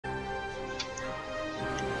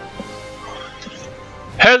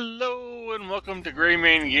Hello and welcome to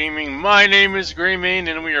Greymane Gaming. My name is Greymane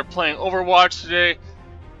and we are playing Overwatch today.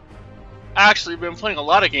 Actually, we've been playing a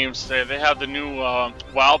lot of games today. They have the new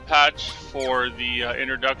WoW patch for the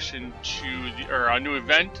introduction to a new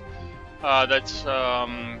event. That's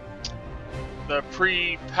the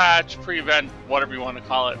pre-patch, pre-event, whatever you want to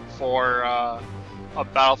call it, for a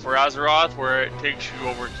Battle for Azeroth, where it takes you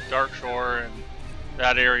over to Darkshore and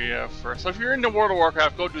that area first. So if you're into World of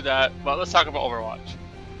Warcraft, go do that. But let's talk about Overwatch.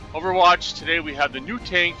 Overwatch, today we have the new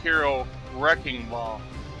tank hero, Wrecking Ball.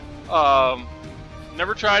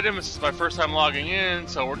 Never tried him, this is my first time logging in,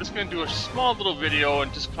 so we're just going to do a small little video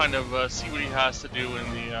and just kind of see what he has to do in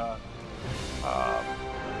the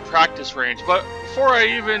practice range. But before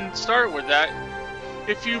I even start with that,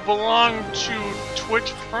 if you belong to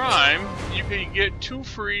Twitch Prime, you can get 2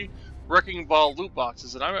 free Wrecking Ball loot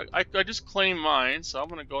boxes, and I just claimed mine, so I'm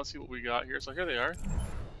going to go and see what we got here. So here they are.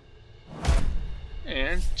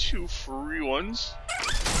 And 2 free ones.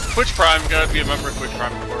 Twitch Prime, gotta be a member of Twitch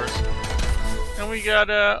Prime, of course. And we got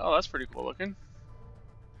oh, that's pretty cool looking.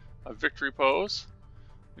 A victory pose.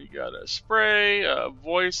 We got a spray, a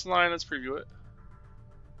voice line. Let's preview it.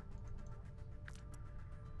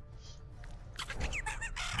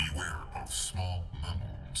 Beware of small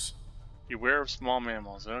mammals. Beware of small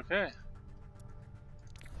mammals. Okay.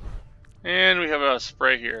 And we have a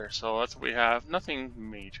spray here, so that's what we have. Nothing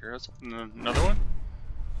major. Let's open another one.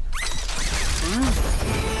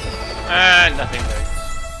 And nothing big.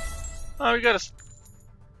 Oh, we got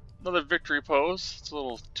another victory pose. It's a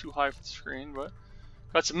little too high for the screen, but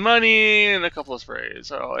got some money and a couple of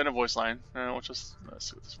sprays. Oh, and a voice line. Let's see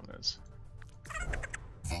what this one is.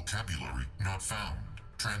 Vocabulary not found.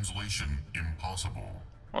 Translation impossible.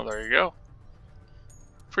 Well, there you go.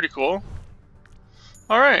 Pretty cool.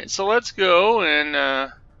 Alright, so let's go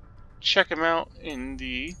and check him out in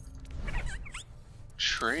the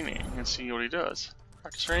training and see what he does.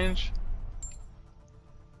 Practice range.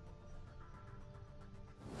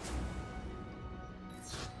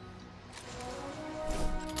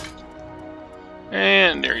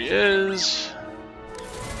 And there he is.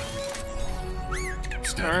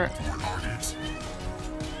 Alright.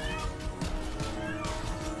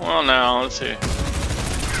 Well, now, let's see.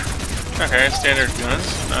 Okay, standard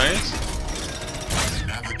guns, nice.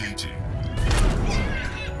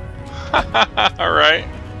 Alright.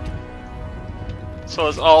 So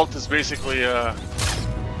his ult is basically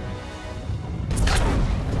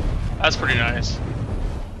that's pretty nice.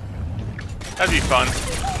 That'd be fun.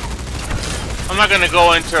 I'm not gonna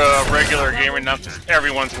go into a regular game right now because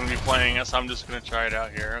everyone's gonna be playing it, so I'm just gonna try it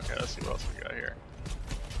out here. Okay, let's see what else we got here.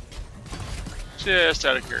 Just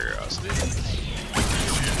out of curiosity.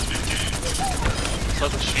 So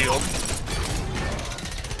that's a shield.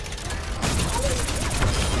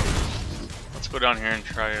 Let's go down here and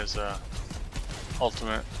try his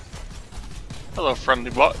ultimate. Hello, friendly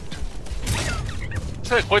bot. It's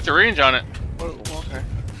got quite the range on it. Oh, okay,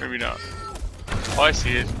 maybe not. Oh, I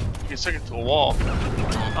see it. You can stick it to a wall.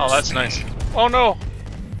 Oh, that's nice. Oh no!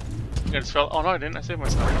 I just fell. Oh no, I didn't. I saved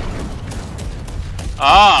myself.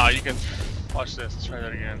 Ah, you can. Watch this. Let's try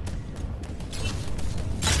that again.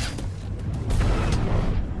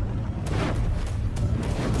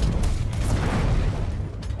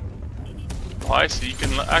 Oh, I see. You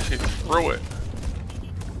can actually throw it.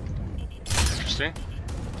 Interesting.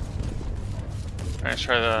 Alright, let's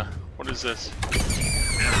try the. What is this?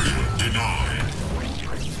 Denied.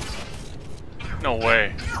 No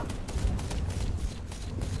way.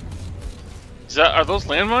 Is that? Are those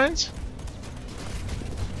landmines?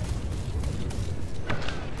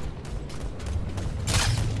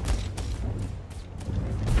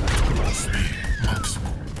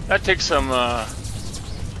 That takes some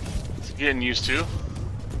getting used to.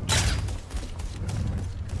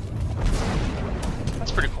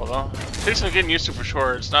 That's pretty cool though. It takes some getting used to for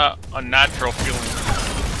sure. It's not a natural feeling.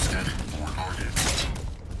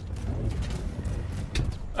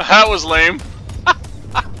 That was lame.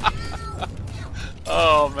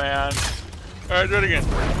 Oh man. Alright, do it again.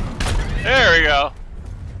 There we go.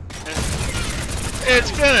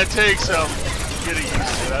 It's gonna take some getting used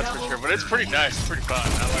to, that's for sure. But it's pretty nice, it's pretty fun.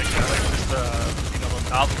 I like just the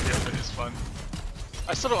novelty of it is fun.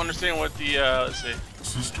 I still don't understand what the let's see.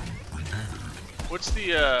 System repaired. What's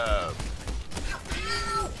the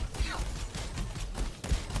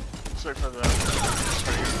sorry for the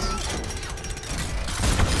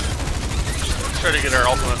try to get our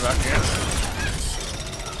ultimate back again.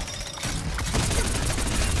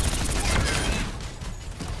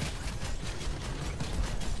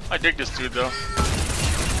 I dig this dude though.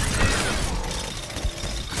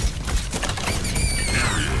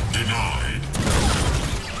 Area denied.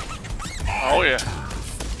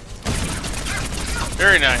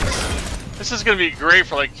 Very nice. This is gonna be great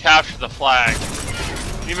for like capture the flag.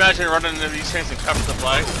 Can you imagine running into these things and capture the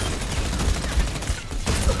flag?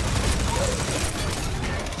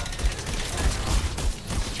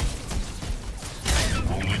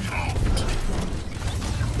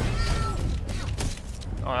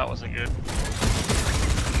 Oh, that wasn't good.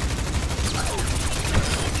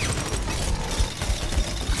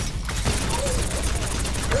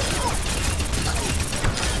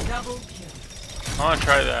 I want to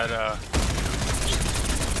try that,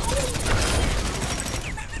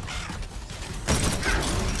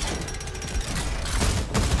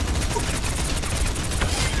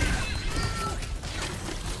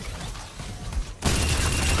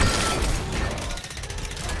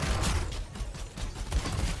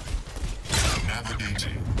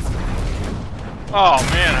 Oh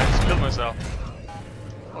man, I just killed myself.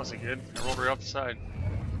 That wasn't good. I rolled right off the side.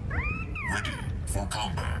 Ready for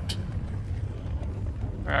combat.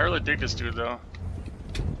 I really dig this dude though.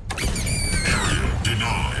 Area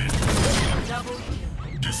denied.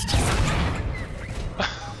 Destroyed.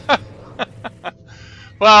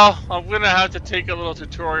 Well, I'm gonna have to take a little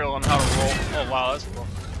tutorial on how to roll. Oh wow, that's cool.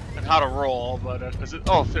 And how to roll, but cause it,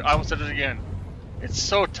 oh, I almost said it again. It's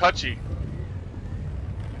so touchy.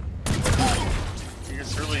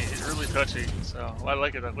 It's really touchy. So I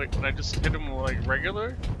like it. Wait, can I just hit him like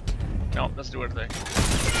regular? No, let's do it thing.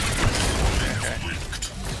 Okay.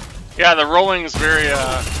 Yeah, the rolling is very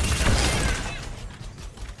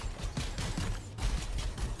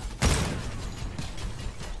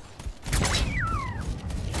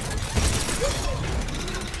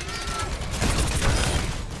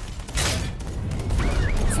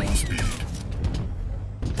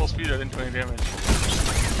full speed. I didn't do any damage.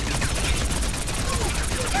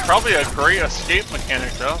 Probably a great escape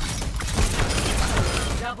mechanic though.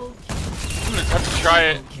 I'm gonna have to try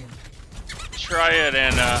it. Try it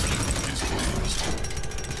and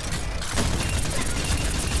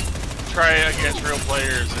try it against real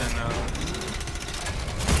players and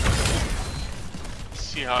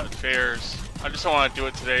see how it fares. I just don't want to do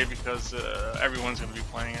it today because everyone's gonna be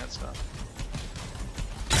playing it. So.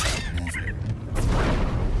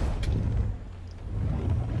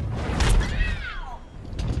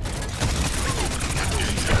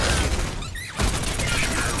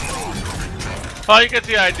 Well, you get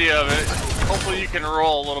the idea of it. Hopefully you can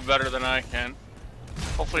roll a little better than I can.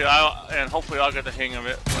 Hopefully I'll get the hang of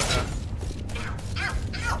it. But,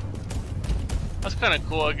 that's kind of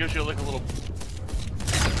cool. It gives you like a little.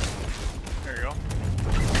 There you go.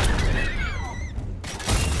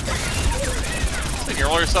 So you can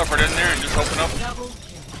roll yourself right in there and just open up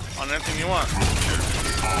on anything you want.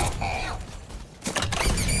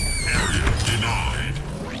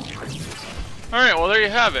 All right. Well, there you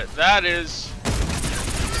have it. That is.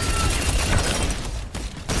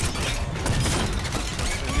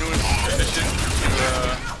 Addition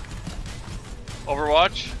to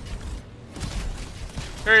Overwatch.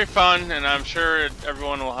 Very fun, and I'm sure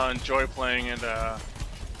everyone will enjoy playing it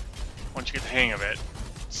once you get the hang of it.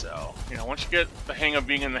 So, you know, once you get the hang of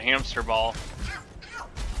being in the hamster ball,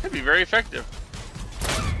 it can be very effective.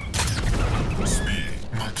 Speed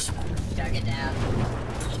maximum. Target down.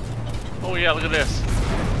 Oh yeah, look at this.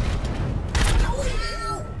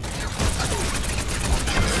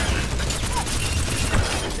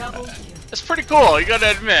 That's pretty cool, you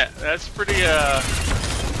gotta admit. That's pretty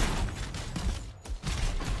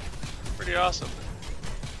awesome.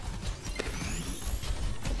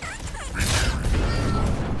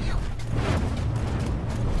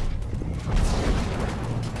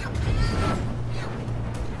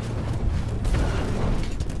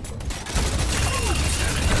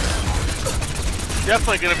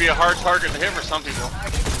 Definitely gonna be a hard target to hit for some people.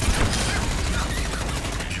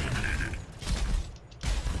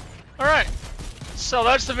 Alright, so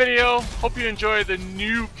that's the video. Hope you enjoyed the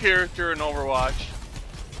new character in Overwatch.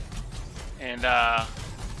 And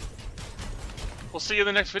we'll see you in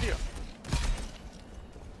the next video.